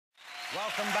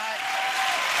Welcome back.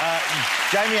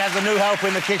 Jamie has a new helper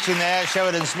in the kitchen there.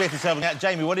 Sheridan Smith is helping out.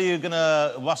 Jamie, what are you going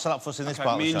to rustle up for us in this part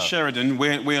of the show? Me and Sheridan,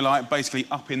 we're like basically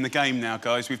up in the game now,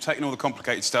 guys. We've taken all the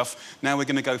complicated stuff. Now we're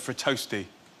going to go for a toasty.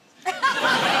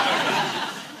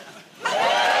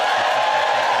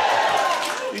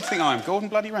 You think I am Gordon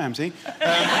Bloody Ramsay?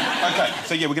 OK,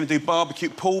 so yeah, we're going to do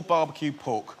pulled barbecue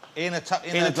pork. In a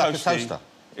toaster?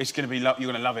 It's going to be... You're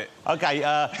going to love it. OK,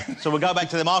 so we'll go back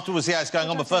to them afterwards, see how it's going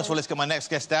on. But first of all, let's get my next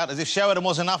guest out. As if Sheridan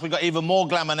wasn't enough, we've got even more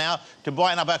glamour now to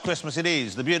brighten up our Christmas. It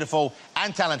is the beautiful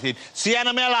and talented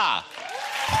Sienna Miller.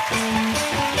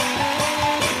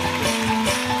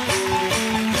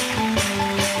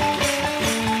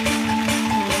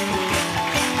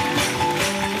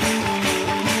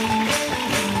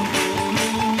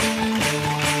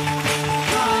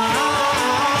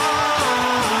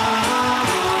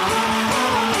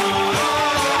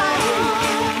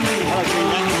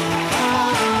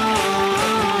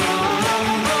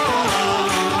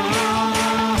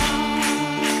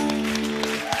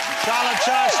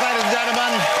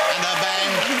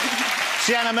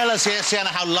 Sienna Miller's here. Sienna,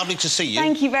 how lovely to see you.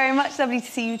 Thank you very much. Lovely to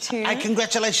see you too. And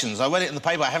congratulations. I read it in the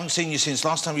paper. I haven't seen you since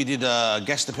last time you did a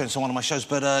guest appearance on one of my shows,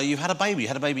 but you've had a baby. You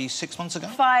had a baby 6 months ago?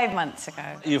 5 months ago.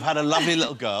 You've had a lovely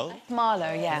little girl.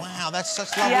 Marlo, yeah. Wow, that's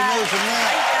such lovely news, isn't it?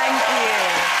 Thank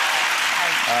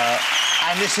you.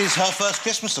 And this is her first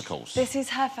Christmas, of course. This is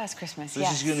her first Christmas,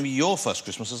 This is going to be your first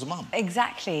Christmas as a mum.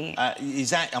 Exactly.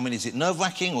 Is it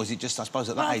nerve-wracking, or is it just, I suppose,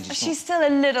 at that age? She's still a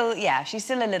little, she's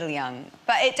still a little young.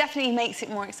 But it definitely makes it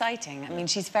more exciting. I mean,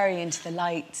 she's very into the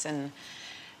lights, and a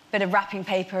bit of wrapping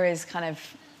paper is kind of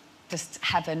just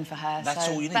heaven for her. That's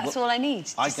all you need. That's all I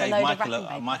need. I gave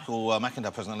Michael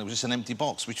McIntyre present, and it was just an empty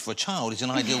box, which for a child is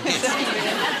an ideal gift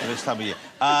at this time of year.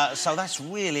 So that's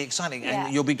really exciting. Yeah.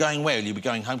 And you'll be going where? Will you be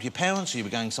going home to your parents, or you'll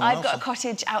be going somewhere else? I've got a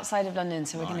cottage outside of London,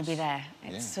 so we're going to be there.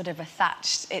 It's sort of a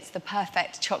thatched... It's the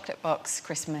perfect chocolate box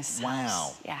Christmas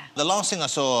house. Yeah. The last thing I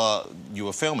saw you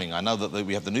were filming, I know that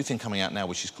we have the new thing coming out now,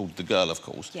 which is called The Girl, of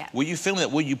course. Yeah. Were you filming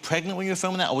that? Were you pregnant when you were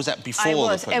filming that, or was that before? I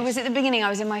was. It was at the beginning. I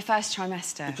was in my first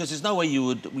trimester. Because there's no way you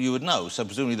would know, so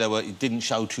presumably it didn't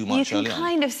show too much early on. You can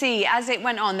kind of see, as it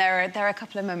went on, there are a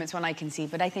couple of moments when I can see,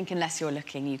 but I think unless you're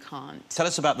looking, you can't. Tell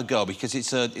us about The Girl, because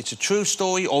it's a true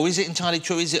story, or is it entirely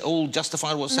true? Is it all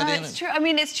justified what's said in it? No, it's true. I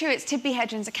mean, it's true. It's Tippi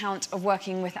Hedren's account of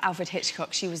working with Alfred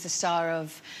Hitchcock. She was the star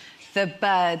of The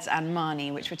Birds and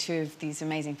Marnie, which were two of these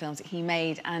amazing films that he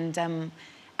made, and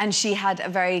she had a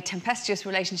very tempestuous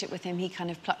relationship with him. He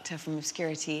kind of plucked her from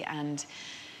obscurity and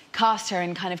cast her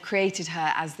and kind of created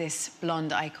her as this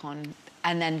blonde icon,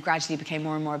 and then gradually became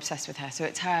more and more obsessed with her. So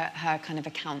it's her kind of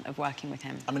account of working with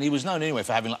him. I mean, he was known anyway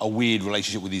for having like, a weird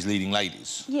relationship with these leading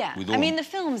ladies. Yeah. I mean, the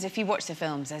films, if you watch the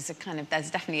films, there's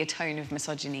definitely a tone of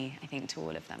misogyny, I think, to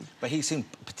all of them. But he seemed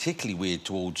particularly weird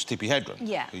towards Tippi Hedren,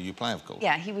 yeah, who you play, of course.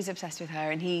 Yeah, he was obsessed with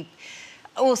her, and he...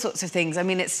 all sorts of things. I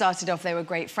mean, it started off, they were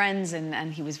great friends,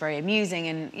 and he was very amusing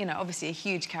and, you know, obviously a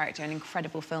huge character, an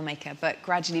incredible filmmaker, but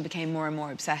gradually became more and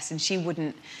more obsessed, and she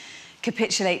wouldn't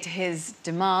capitulate to his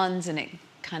demands, and it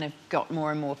kind of got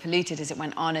more and more polluted as it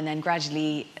went on, and then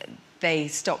gradually they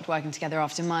stopped working together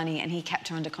after Marnie, and he kept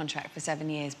her under contract for 7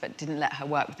 years, but didn't let her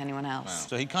work with anyone else. Wow.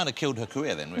 So he kind of killed her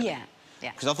career then, really? Yeah.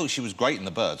 Yeah. Because I thought she was great in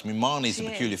The Birds. I mean, Marnie's a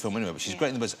peculiar film anyway, but she's great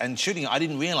in The Birds. And shooting, I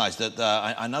didn't realise that...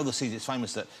 I know the scene is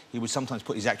famous that he would sometimes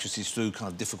put his actresses through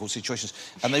kind of difficult situations,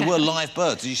 and they were live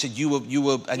birds. As you said, you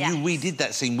redid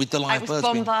that scene with the live birds. I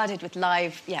was bombarded with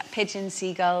live, pigeons,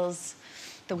 seagulls,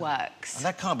 the works. And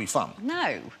that can't be fun.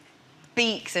 No.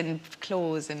 Beaks and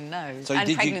claws and no. So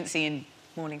and pregnancy and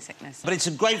morning sickness. But it's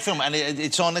a great film, and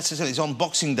it's on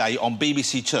Boxing Day on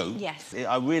BBC Two. Yes.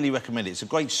 I really recommend it. It's a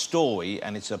great story,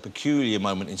 and it's a peculiar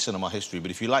moment in cinema history.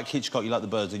 But if you like Hitchcock, you like The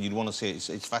Birds, then you'd want to see it.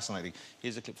 It's fascinating.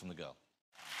 Here's a clip from The Girl.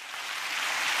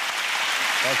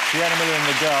 That's Sienna Miller in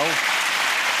The Girl.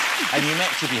 And you met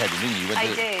Tippi Hedren, didn't you?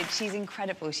 I did. She's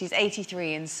incredible. She's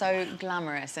 83 and so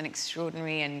glamorous and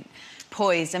extraordinary and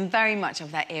poised, and very much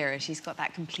of that era. She's got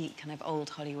that complete kind of old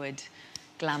Hollywood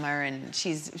glamour, and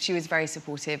she was very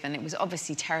supportive, and it was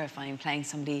obviously terrifying playing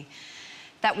somebody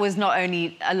that was not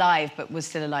only alive but was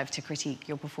still alive to critique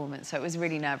your performance. So it was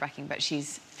really nerve-wracking, but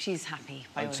she's happy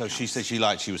by all So accounts. she said she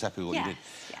was happy with what you did.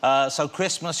 Yeah. So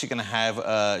Christmas, you're going to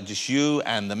have just you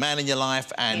and the man in your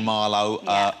life and Marlo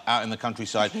out in the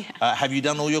countryside. Have you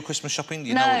done all your Christmas shopping? Do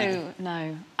you know what you did?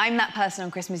 No. I'm that person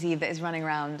on Christmas Eve that is running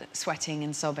around sweating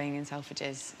and sobbing in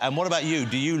Selfridges. And what about you?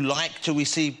 Do you like to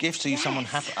receive gifts? Are you someone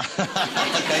happy?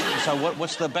 OK, so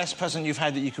what's the best present you've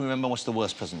had that you can remember? What's the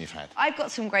worst present you've had? I've got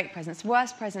some great presents.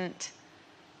 Worst present...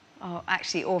 Oh,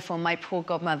 actually awful. My poor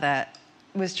godmother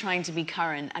was trying to be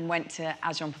current and went to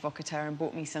Agent Provocateur and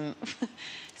bought me some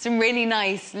some really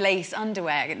nice lace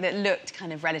underwear that looked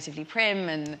kind of relatively prim,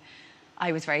 and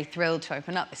I was very thrilled to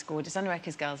open up this gorgeous underwear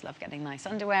because girls love getting nice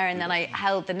underwear. And then I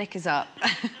held the knickers up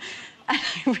and I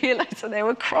realised that they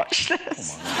were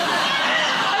crotchless.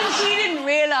 And she didn't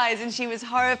realise, and she was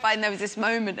horrified, and there was this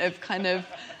moment of kind of,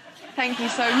 thank you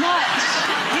so much,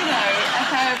 you know, a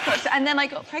pair of crotch. And then I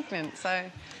got pregnant, so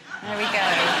there we go.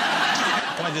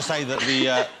 Can I just say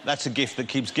that that's a gift that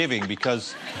keeps giving,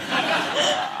 because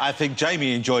I think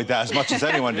Jamie enjoyed that as much as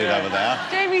anyone did over there.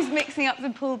 Jamie's mixing up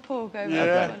the pulled pork over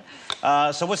there.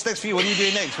 So what's next for you? What are you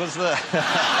doing next? What's the...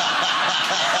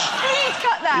 Please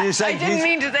cut that. I didn't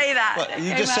mean to say that. What,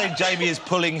 you just said Jamie is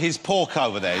pulling his pork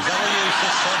over there. Is that what you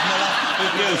just said, Miller?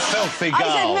 You filthy girl. I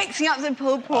said mixing up the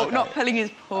pulled pork, not pulling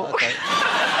his pork. Okay.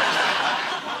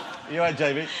 You all right,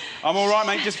 Jamie? I'm all right,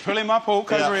 mate. Just pulling my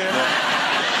pork over here.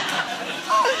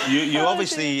 You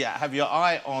obviously have your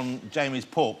eye on Jamie's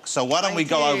pork, so why don't we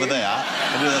go over there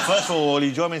and do that? First of all,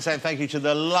 you join me in saying thank you to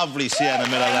the lovely Sienna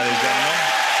Miller, ladies and gentlemen.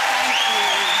 Thank you.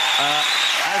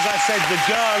 As I said, The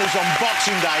Girl is on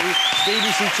Boxing Day,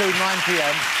 BBC 2, 9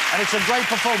 p.m, and it's a great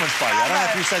performance by you. I don't know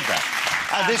if you said that.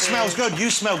 This smells good. You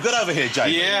smell good over here,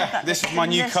 Jamie. Yeah, this is my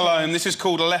new cologne. This is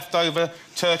called a leftover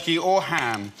turkey or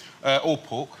ham, or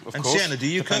pork, of course. And Sienna, do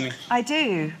you cook? I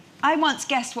do. I once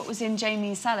guessed what was in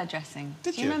Jamie's salad dressing.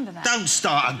 Did you remember that? Don't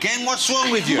start again. What's wrong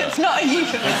with you? It's not a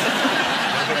euphemism.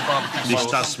 This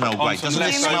does smell great. Doesn't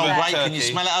it smell great? Can you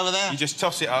smell it over there? You just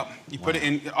toss it up. You put it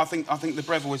in. I think the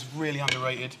Breville is really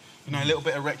underrated. You know, a little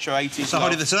bit of retro 80s. So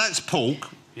that's pork.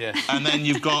 Yeah. And then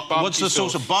you've got what's the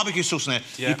sauce? Of barbecue sauce in there.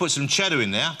 Yeah. You put some cheddar in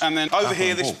there. And then over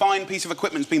here, this fine piece of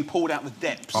equipment's been pulled out the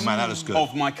depths. Oh man, that looks good.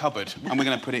 Of my cupboard, and we're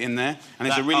going to put it in there. And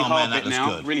it's a really hard bit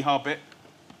now. Good. Really hard bit.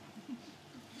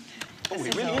 Oh,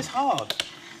 it really is hard.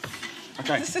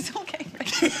 Okay. This is okay.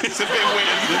 It's a bit weird.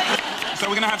 So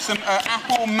we're going to have some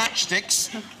apple matchsticks,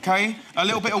 OK? A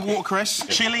little bit of watercress,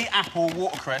 chili, apple,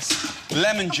 watercress,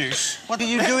 lemon juice. What are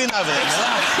you doing over there,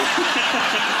 Miller?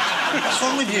 What's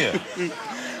wrong with you?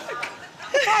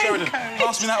 Sheridan,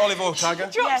 pass me that olive oil, Tiger.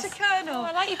 Drops a kernel. Oh,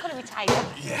 I like you calling me Tiger.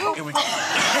 Yeah, here we go.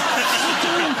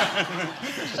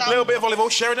 A little bit of olive oil.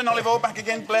 Sheridan, olive oil, back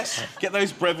again, bless. Get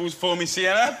those Brevils for me,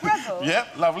 Sienna. Breville?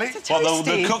 Yep, lovely. Well,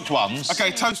 the cooked ones.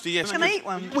 OK, toasty, yes. Can I eat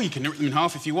one? Well, you can rip them in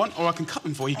half if you want, or I can cut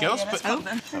them for you, girls. Yeah, but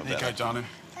there you go, darling.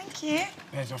 Thank you.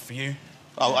 There's off for you.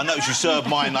 Oh, I noticed you served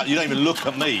mine like you don't even look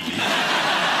at me.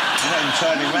 You're not even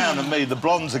turning round at me. The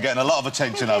blondes are getting a lot of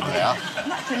attention over there.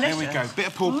 That's delicious. Here we go. Bit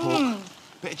of pulled pork.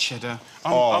 Bit of cheddar.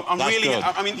 I'm really... good.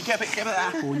 I mean, you get a bit of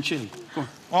apple and chilli. Go on.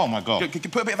 Oh, my God. Can you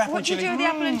put a bit of apple and chilli? What do you do with the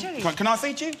apple and chilli? Can I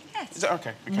feed you? Yes. Is that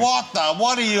OK?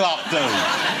 What are you up to?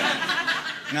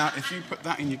 Now, if you put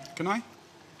that in your... Can I?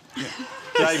 Yeah.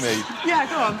 Jamie. Yeah,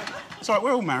 go on. It's all right,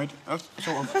 we're all married.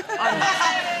 Sort of.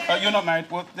 You're not married.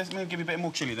 Well, let me give you a bit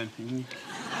more chilli, then.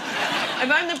 If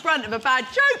I'm the brunt of a bad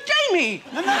joke, Jamie!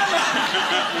 No. Oh,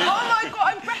 my God,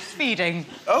 I'm breastfeeding.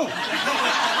 Oh.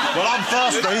 Well, I'm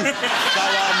thirsty, so,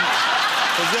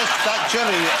 just that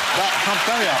chilli, that, I'll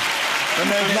tell you.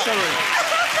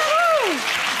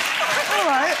 All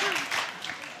right.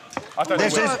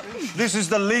 This is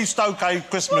the least OK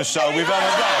Christmas show we've ever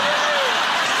done.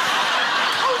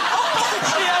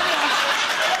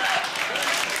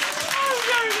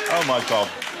 Oh, my God.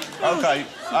 OK,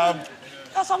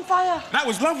 That's on fire. That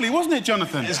was lovely, wasn't it,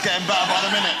 Jonathan? It's getting better by the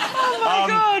minute. Oh, my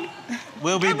God.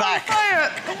 We'll be back.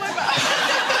 Fire. Oh, my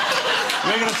God.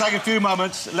 We're going to take a few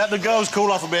moments, let the girls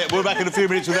cool off a bit. We're back in a few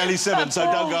minutes with Ellie Simmons, so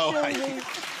don't go away.